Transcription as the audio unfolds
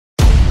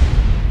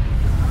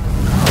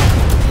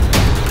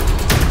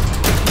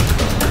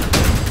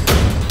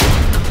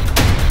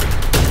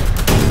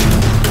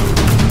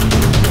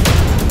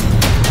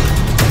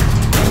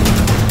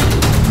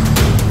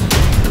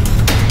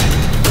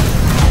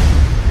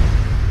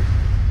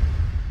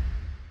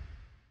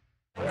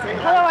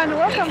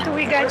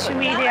Sketch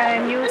Media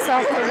and News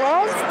of the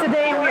World.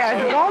 Today we are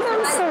at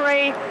Golden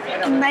Soiree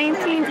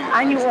 19th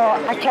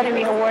Annual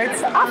Academy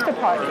Awards after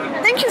party.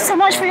 Thank you so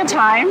much for your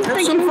time.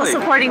 Absolutely. Thank you for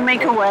supporting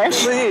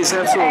Make-A-Wish. Please,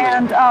 absolutely.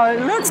 And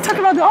let's talk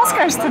about the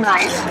OCARS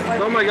tonight.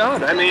 Oh my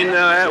God! I mean,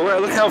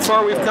 look how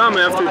far we've come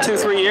after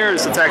 2-3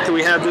 years. The fact that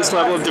we have this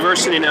level of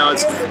diversity now,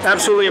 it's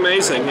absolutely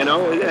amazing. You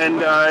know,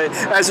 and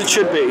as it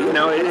should be. You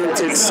know,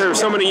 it's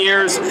so many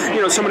years.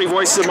 You know, so many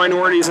voices of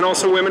minorities and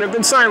also women have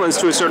been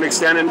silenced to a certain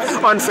extent, and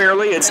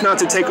unfairly. It's not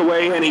to take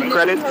away any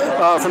credit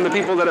from the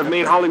people that have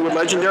made Hollywood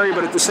legendary,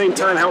 but at the same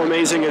time, how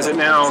amazing is it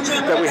now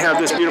that we have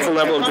this beautiful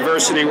level of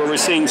diversity where we're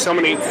seeing so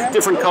many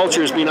different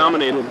cultures be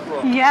nominated?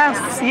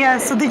 Yes,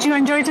 yes. So did you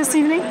enjoy this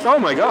evening? Oh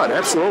my God,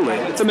 absolutely.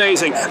 It's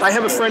amazing. I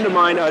have a friend of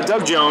mine,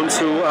 Doug Jones,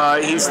 who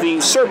he's the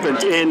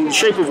serpent in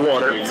Shape of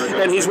Water,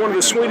 and he's one of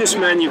the sweetest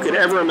men you could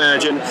ever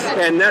imagine,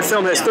 and that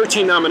film has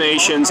 13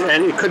 nominations,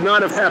 and it could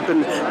not have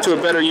happened to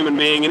a better human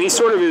being, and he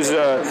sort of is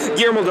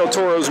Guillermo del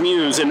Toro's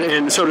muse,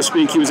 and so to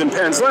speak. He was in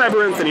Pan's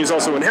Labyrinth, and he was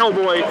also in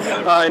Hellboy,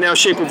 and now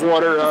Shape of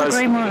Water. It's a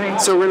great movie.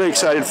 So really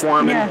excited for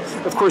him. Yeah.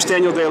 And of course,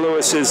 Daniel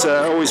Day-Lewis has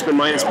always been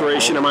my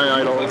inspiration and my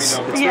idol. It's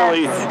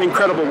really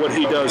incredible what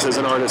he does as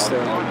an artist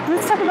there.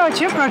 Let's talk about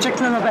your project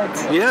a little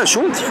bit. Yeah,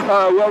 sure.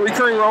 Well,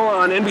 recurring role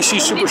on NBC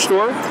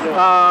Superstore.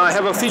 I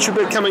have a feature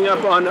bit coming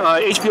up on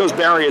HBO's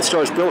Barry. It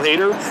stars Bill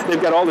Hader.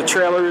 They've got all the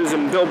trailers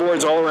and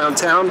billboards all around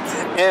town.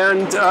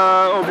 And,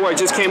 oh boy, I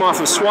just came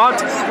off of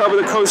SWAT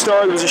with a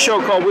co-star. There was a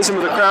show called Wisdom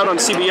of the Crowd on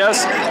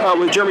CBS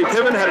with Jeremy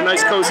Piven. Had a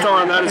nice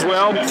co-star on that as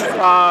well.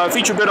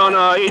 Feature bit on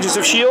Agents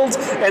of S.H.I.E.L.D.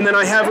 And then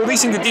I have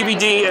releasing the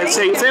DVD. It's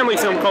a family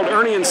film called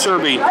Ernie and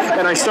Serby.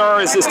 And I star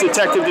as this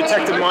detective,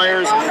 Detective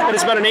Myers. And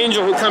it's about an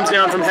angel who comes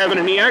down from heaven.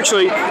 And he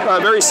actually,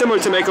 very similar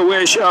to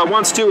Make-A-Wish,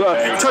 wants to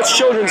touch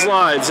children's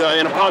lives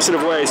in a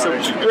positive way. So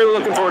really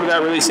looking forward to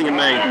that releasing in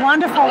May.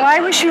 Wonderful. Well, I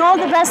wish you all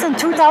the best in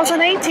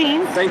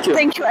 2018. Thank you.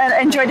 Thank you, and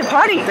enjoy the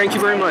party. Thank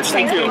you very much.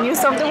 Thank you.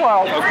 News of the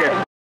World.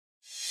 Okay.